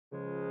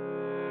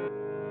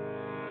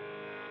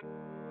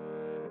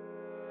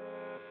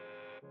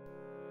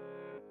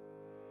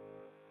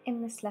In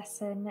this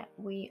lesson,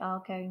 we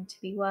are going to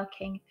be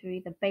working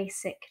through the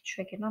basic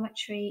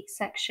trigonometry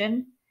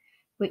section,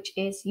 which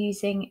is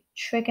using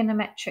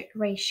trigonometric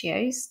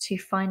ratios to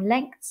find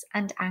lengths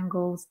and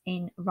angles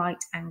in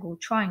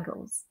right-angled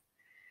triangles.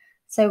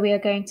 So we are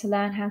going to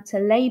learn how to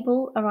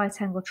label a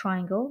right-angled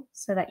triangle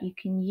so that you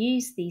can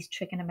use these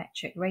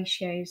trigonometric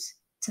ratios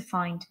to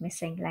find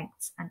missing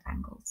lengths and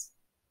angles.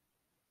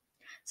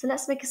 So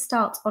let's make a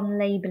start on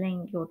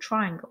labeling your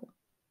triangle.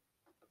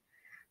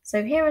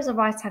 So here is a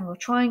right-angled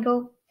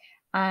triangle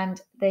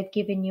and they've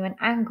given you an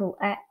angle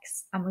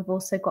X, and we've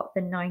also got the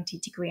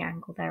 90-degree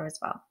angle there as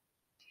well.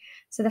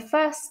 So the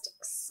first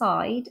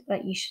side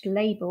that you should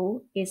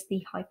label is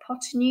the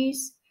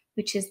hypotenuse,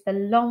 which is the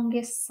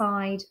longest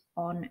side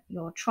on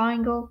your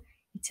triangle.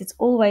 It is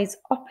always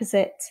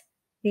opposite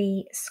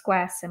the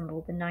square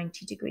symbol, the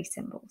 90-degree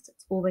symbol. So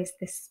it's always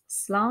this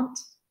slant.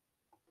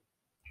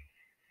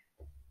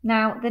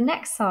 Now the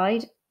next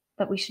side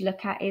that we should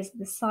look at is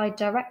the side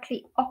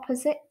directly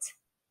opposite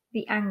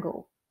the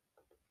angle,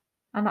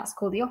 and that's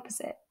called the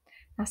opposite.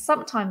 Now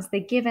sometimes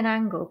the given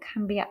angle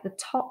can be at the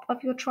top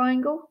of your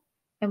triangle,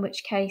 in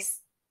which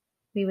case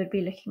we would be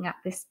looking at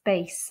this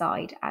base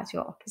side as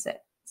your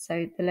opposite.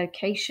 So the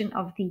location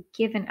of the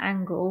given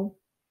angle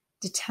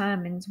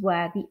determines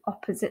where the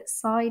opposite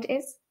side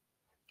is.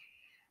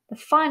 The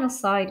final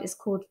side is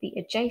called the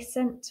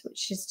adjacent,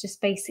 which is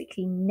just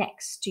basically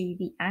next to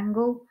the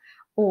angle,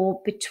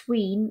 or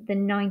between the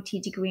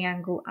 90-degree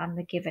angle and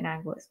the given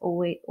angle. It's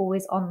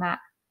always on that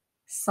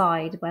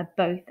side where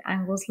both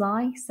angles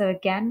lie. So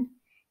again,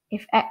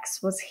 if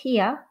X was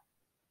here,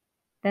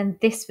 then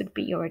this would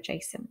be your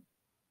adjacent.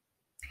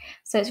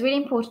 So it's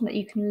really important that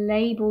you can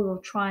label your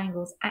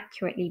triangles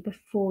accurately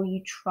before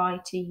you try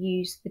to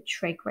use the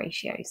trig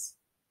ratios.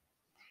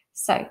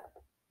 So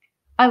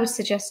I would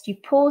suggest you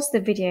pause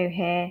the video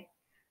here,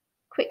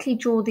 quickly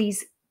draw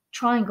these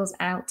triangles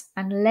out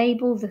and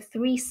label the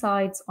three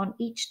sides on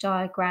each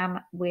diagram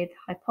with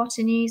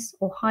hypotenuse,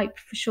 or hype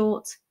for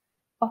short,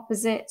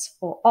 opposite,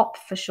 or op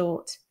for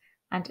short,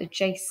 and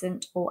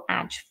adjacent, or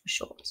adj for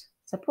short.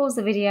 So pause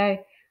the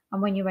video,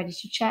 and when you're ready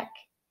to check,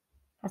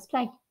 let's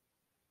play.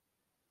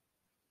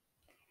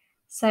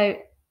 So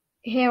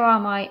here are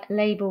my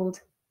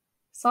labelled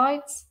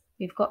sides.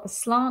 We've got the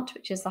slant,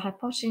 which is the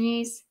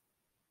hypotenuse.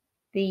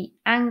 The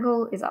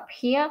angle is up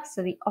here,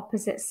 so the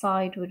opposite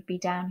side would be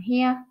down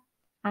here,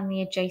 and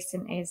the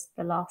adjacent is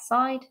the last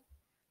side.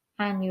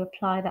 And you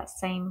apply that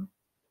same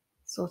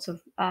sort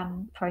of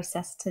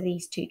process to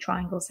these two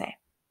triangles here.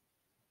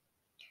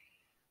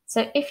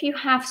 So if you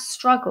have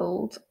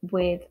struggled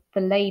with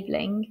the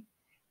labelling,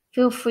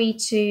 feel free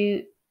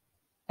to,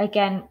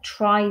 again,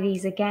 try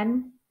these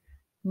again.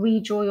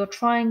 Redraw your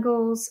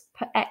triangles,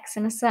 put X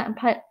in a certain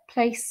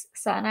place,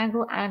 certain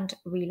angle, and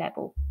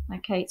relabel.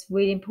 Okay, it's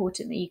really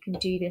important that you can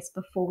do this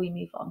before we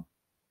move on.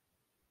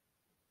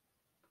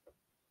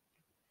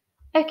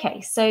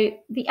 Okay, so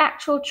the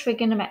actual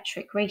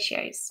trigonometric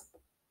ratios.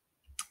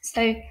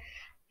 So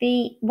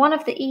one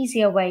of the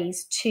easier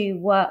ways to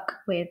work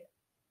with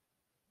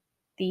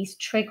these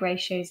trig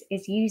ratios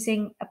is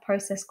using a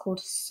process called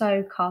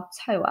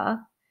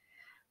SOHCAHTOA,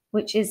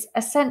 which is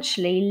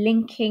essentially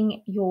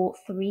linking your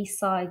three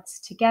sides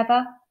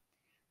together: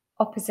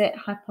 opposite,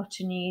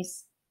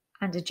 hypotenuse,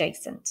 and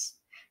adjacent.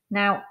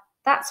 Now,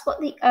 that's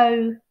what the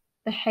O,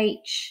 the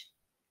H,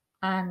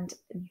 and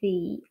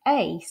the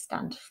A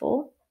stand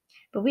for,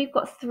 but we've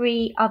got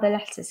three other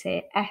letters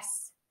here,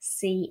 S,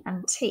 C,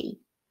 and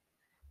T,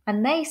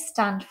 and they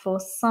stand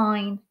for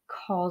sine,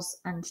 cos,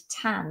 and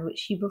tan,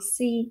 which you will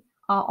see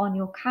are on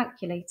your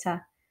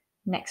calculator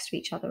next to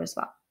each other as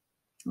well.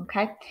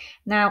 Okay,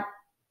 now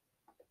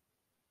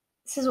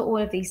this is what all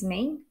of these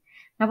mean.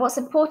 Now what's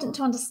important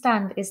to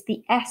understand is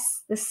the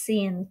S, the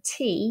C, and the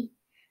T,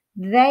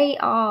 they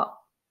are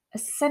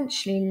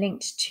essentially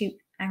linked to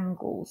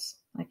angles.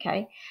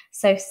 Okay,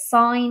 so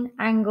sine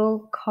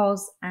angle,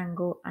 cos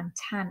angle, and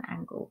tan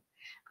angle.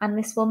 And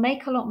this will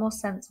make a lot more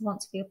sense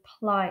once we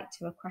apply it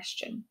to a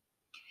question.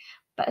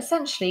 But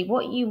essentially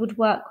what you would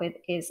work with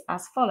is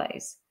as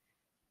follows.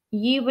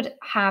 You would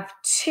have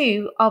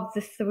two of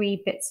the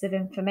three bits of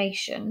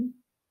information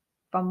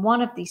from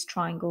one of these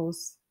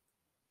triangles,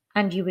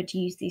 and you would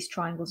use these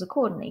triangles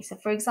accordingly. So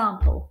for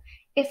example,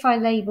 if I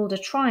labelled a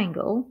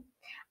triangle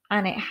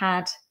and it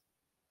had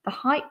the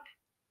hype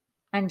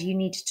and you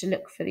needed to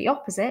look for the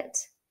opposite,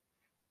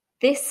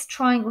 this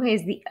triangle here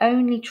is the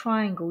only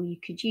triangle you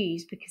could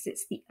use because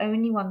it's the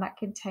only one that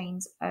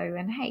contains O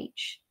and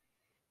H.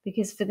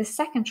 Because for the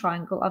second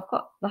triangle, I've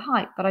got the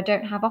hype, but I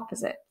don't have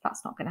opposite.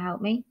 That's not going to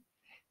help me.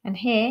 And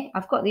here,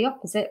 I've got the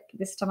opposite, but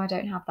this time I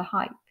don't have the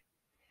hype.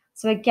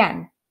 So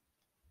again,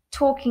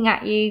 talking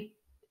at you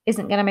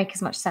isn't going to make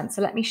as much sense.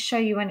 So let me show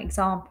you an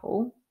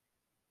example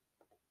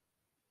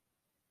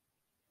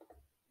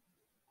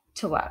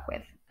to work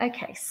with.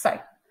 Okay, so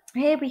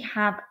here we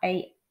have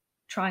a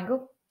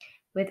triangle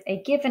with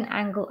a given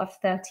angle of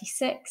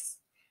 36,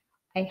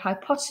 a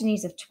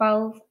hypotenuse of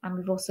 12, and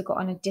we've also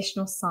got an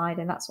additional side,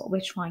 and that's what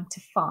we're trying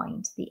to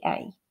find, the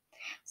A.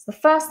 So the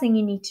first thing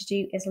you need to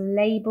do is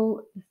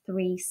label the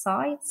three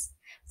sides.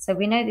 So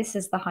we know this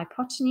is the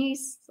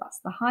hypotenuse, so that's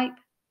the hype.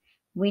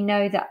 We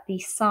know that the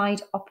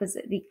side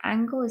opposite the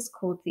angle is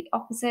called the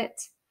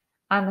opposite,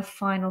 and the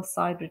final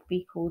side would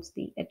be called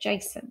the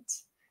adjacent.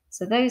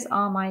 So those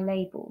are my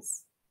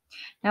labels.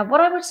 Now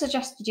what I would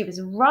suggest you do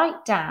is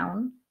write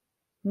down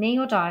near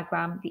your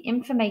diagram the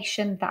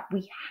information that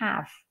we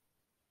have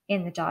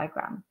in the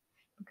diagram,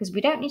 because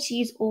we don't need to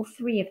use all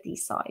three of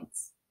these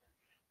sides.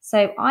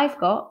 So I've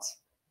got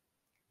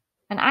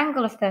an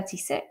angle of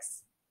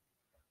 36,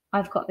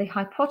 I've got the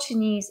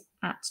hypotenuse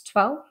at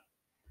 12,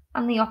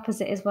 and the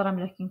opposite is what I'm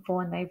looking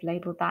for, and they've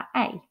labelled that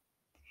A.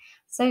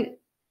 So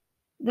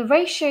the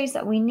ratios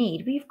that we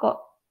need, we've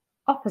got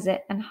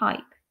opposite and hype.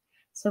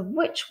 So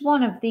which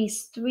one of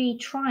these three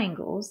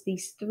triangles,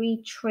 these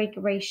three trig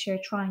ratio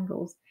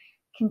triangles,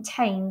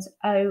 contains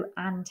O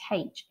and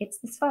H? It's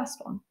this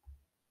first one.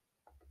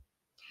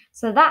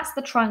 So that's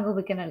the triangle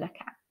we're going to look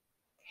at.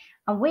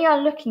 And we are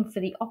looking for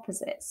the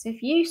opposite. So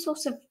if you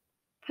sort of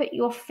put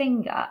your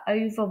finger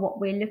over what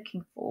we're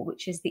looking for,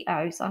 which is the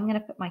O, so I'm going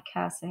to put my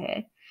cursor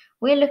here,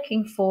 we're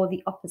looking for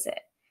the opposite.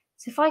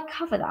 So if I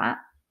cover that,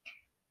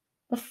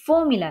 the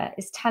formula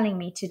is telling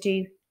me to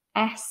do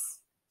S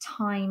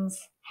times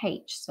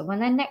H. So when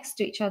they're next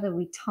to each other,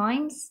 we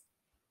times,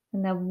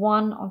 and they're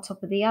one on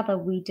top of the other,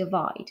 we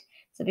divide.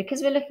 So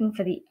because we're looking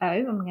for the O,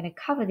 I'm going to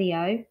cover the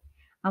O,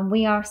 and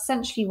we are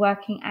essentially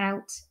working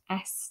out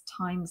S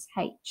times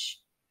H.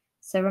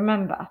 So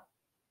remember,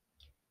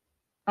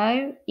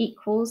 O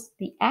equals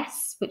the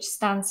S, which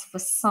stands for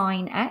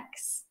sine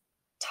X,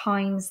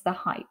 times the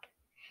hype.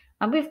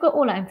 And we've got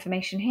all that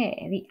information here.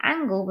 The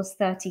angle was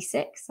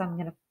 36, so I'm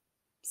going to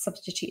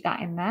substitute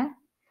that in there.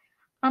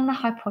 And the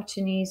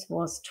hypotenuse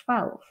was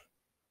 12.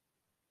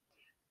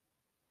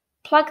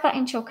 Plug that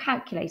into your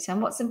calculator,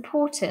 and what's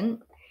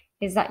important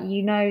is that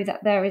you know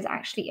that there is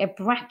actually a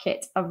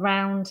bracket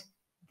around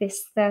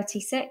this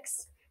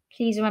 36.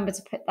 Please remember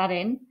to put that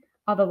in,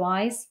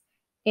 otherwise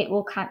it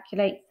will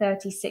calculate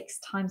 36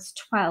 times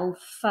 12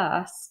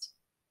 first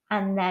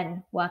and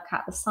then work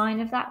out the sine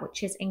of that,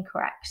 which is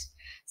incorrect.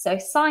 So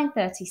sine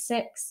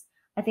 36,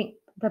 I think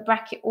the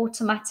bracket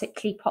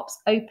automatically pops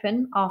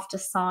open after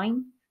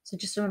sine, so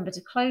just remember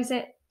to close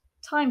it,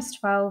 times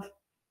 12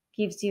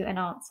 gives you an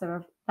answer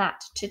of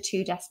that to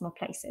 2 decimal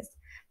places.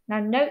 Now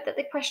note that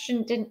the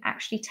question didn't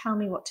actually tell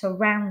me what to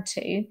round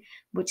to,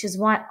 which is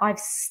why I've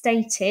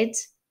stated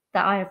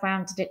that I have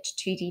rounded it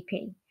to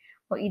 2dp.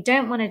 What you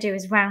don't want to do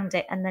is round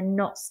it and then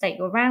not state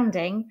your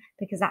rounding,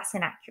 because that's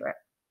inaccurate.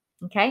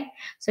 Okay,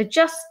 so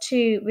just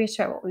to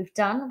reiterate what we've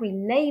done, we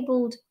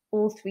labelled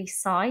all three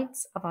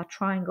sides of our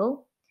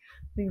triangle.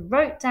 We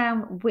wrote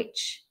down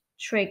which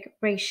trig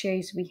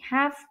ratios we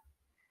have,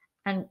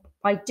 and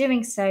by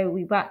doing so,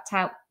 we worked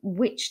out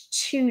which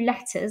two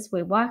letters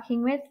we're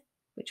working with,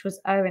 which was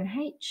O and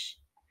H.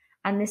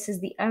 And this is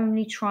the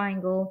only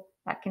triangle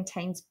that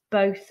contains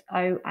both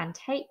O and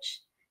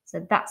H.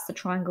 So that's the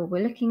triangle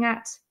we're looking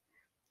at.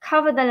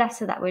 Cover the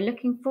letter that we're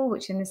looking for,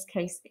 which in this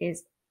case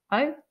is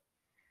O.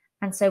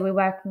 And so we're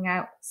working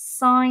out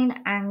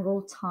sine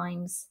angle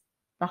times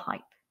the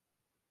hype.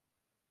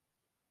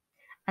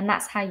 And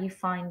that's how you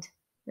find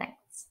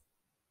lengths.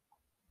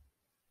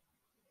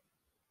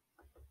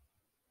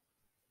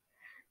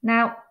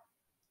 Now,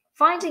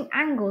 finding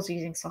angles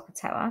using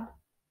SOHCAHTOA,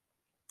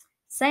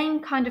 same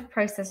kind of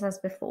process as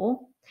before.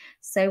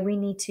 So we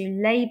need to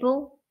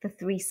label the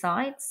three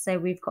sides. So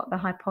we've got the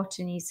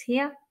hypotenuse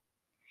here.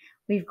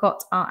 We've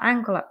got our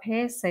angle up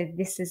here. So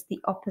this is the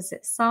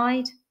opposite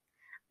side,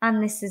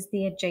 and this is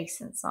the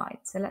adjacent side.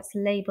 So let's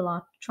label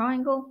our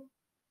triangle.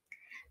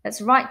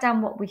 Let's write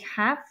down what we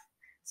have.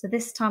 So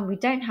this time we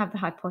don't have the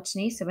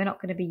hypotenuse, so we're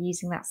not going to be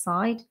using that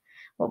side.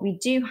 What we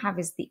do have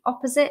is the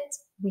opposite,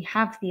 we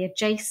have the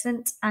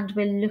adjacent, and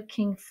we're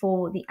looking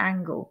for the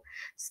angle.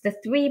 So the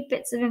 3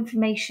 bits of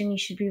information you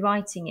should be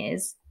writing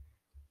is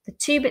the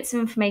 2 bits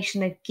of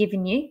information they've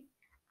given you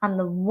and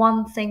the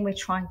one thing we're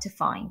trying to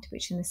find,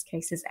 which in this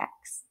case is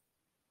X.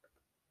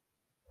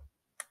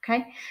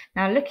 Okay,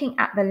 now looking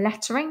at the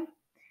lettering,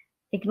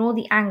 ignore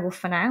the angle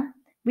for now.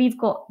 We've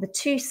got the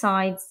 2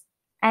 sides,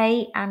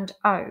 A and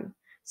O.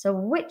 So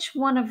which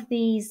one of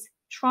these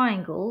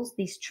triangles,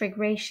 these trig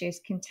ratios,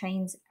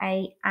 contains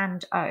A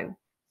and O?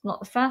 It's not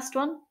the first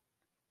one,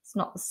 it's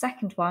not the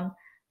second one,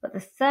 but the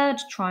third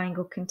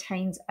triangle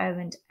contains O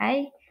and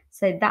A.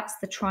 So that's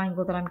the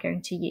triangle that I'm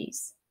going to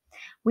use.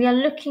 We are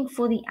looking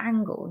for the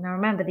angle. Now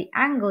remember, the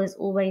angle is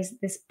always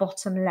this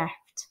bottom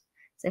left.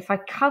 So if I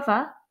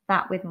cover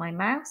that with my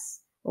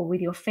mouse or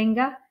with your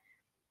finger,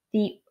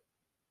 the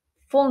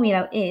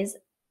formula is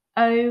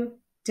O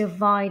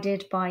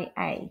divided by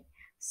A.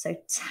 So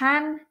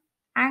tan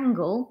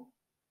angle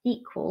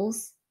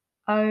equals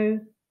O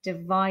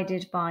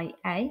divided by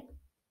A.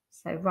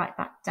 So write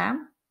that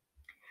down.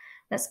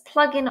 Let's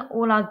plug in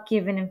all our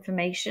given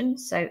information.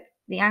 So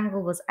the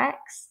angle was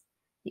X,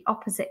 the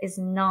opposite is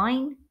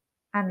 9,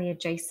 and the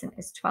adjacent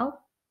is 12.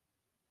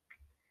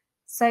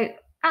 So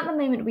at the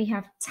moment we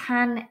have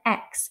tan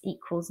X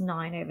equals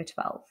 9 over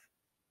 12.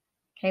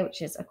 okay,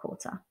 which is a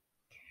quarter.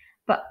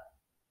 But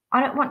I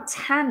don't want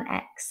tan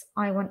x,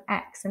 I want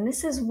x. And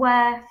this is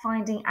where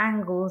finding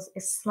angles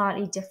is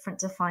slightly different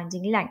to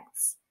finding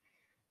lengths.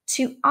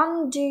 To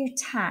undo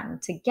tan,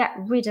 to get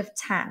rid of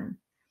tan,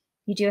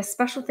 you do a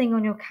special thing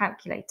on your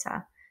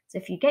calculator. So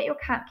if you get your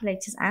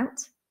calculators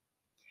out,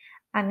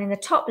 and in the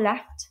top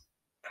left,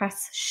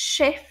 press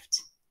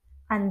Shift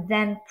and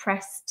then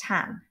press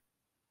tan.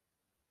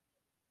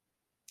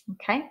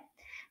 Okay,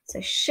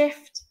 so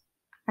Shift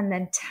and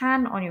then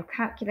tan on your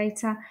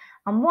calculator.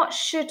 And what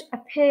should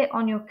appear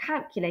on your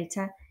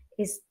calculator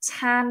is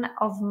tan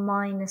of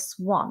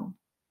 -1.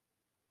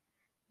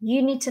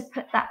 You need to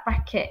put that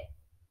bracket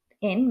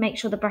in, make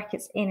sure the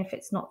bracket's in if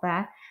it's not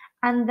there,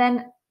 and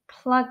then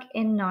plug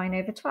in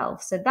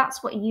 9/12. So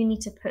that's what you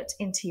need to put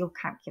into your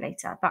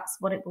calculator. That's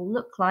what it will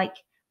look like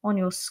on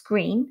your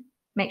screen.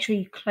 Make sure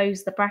you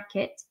close the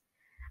bracket,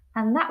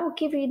 and that will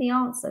give you the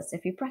answer. So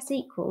if you press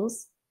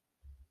equals,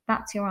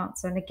 that's your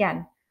answer. And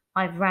again,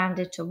 I've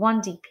rounded to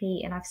 1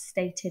 dp and I've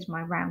stated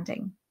my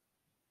rounding.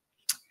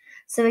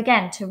 So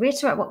again, to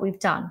reiterate what we've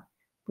done,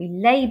 we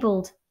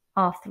labelled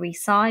our 3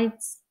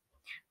 sides.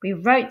 We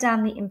wrote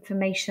down the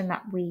information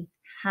that we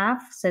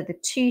have, so the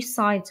 2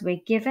 sides we're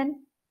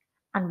given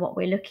and what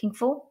we're looking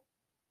for.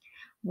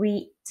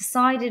 We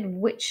decided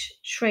which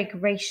trig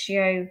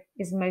ratio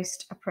is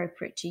most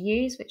appropriate to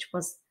use, which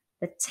was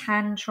the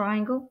tan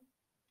triangle.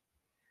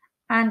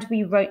 And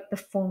we wrote the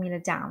formula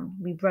down.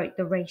 We wrote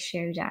the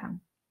ratio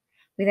down.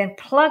 We then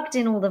plugged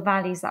in all the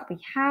values that we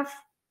have.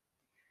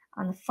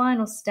 And the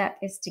final step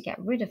is to get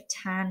rid of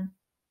tan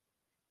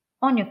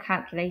on your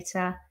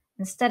calculator.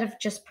 Instead of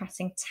just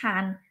pressing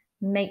tan,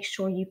 make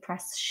sure you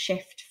press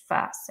Shift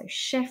first. So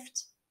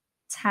Shift,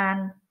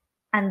 tan,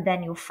 and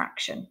then your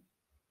fraction.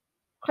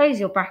 Close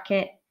your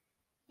bracket,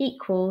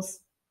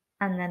 equals,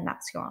 and then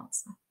that's your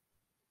answer.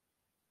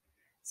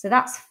 So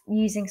that's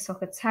using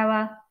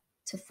SOHCAHTOA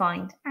to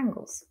find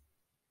angles.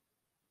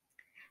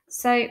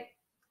 So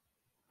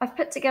I've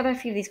put together a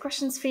few of these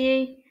questions for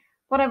you.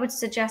 What I would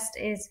suggest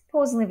is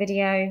pausing the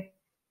video,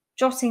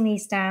 jotting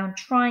these down,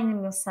 trying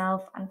them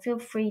yourself, and feel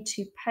free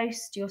to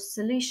post your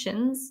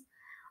solutions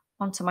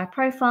onto my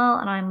profile,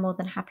 and I'm more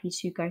than happy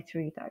to go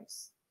through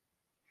those.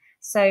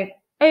 So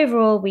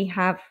overall, we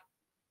have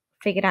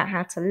figured out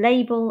how to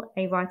label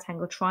a right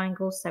angle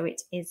triangle so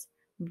it is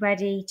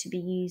ready to be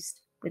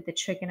used with the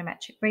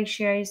trigonometric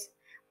ratios.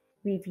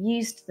 We've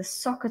used the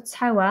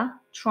SOHCAHTOA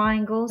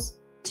triangles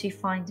to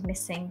find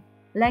missing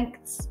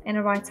lengths in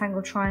a right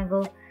angle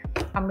triangle,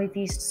 and we've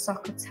used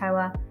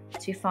SOHCAHTOA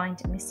to find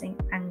missing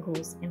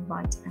angles in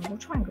right angle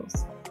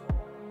triangles.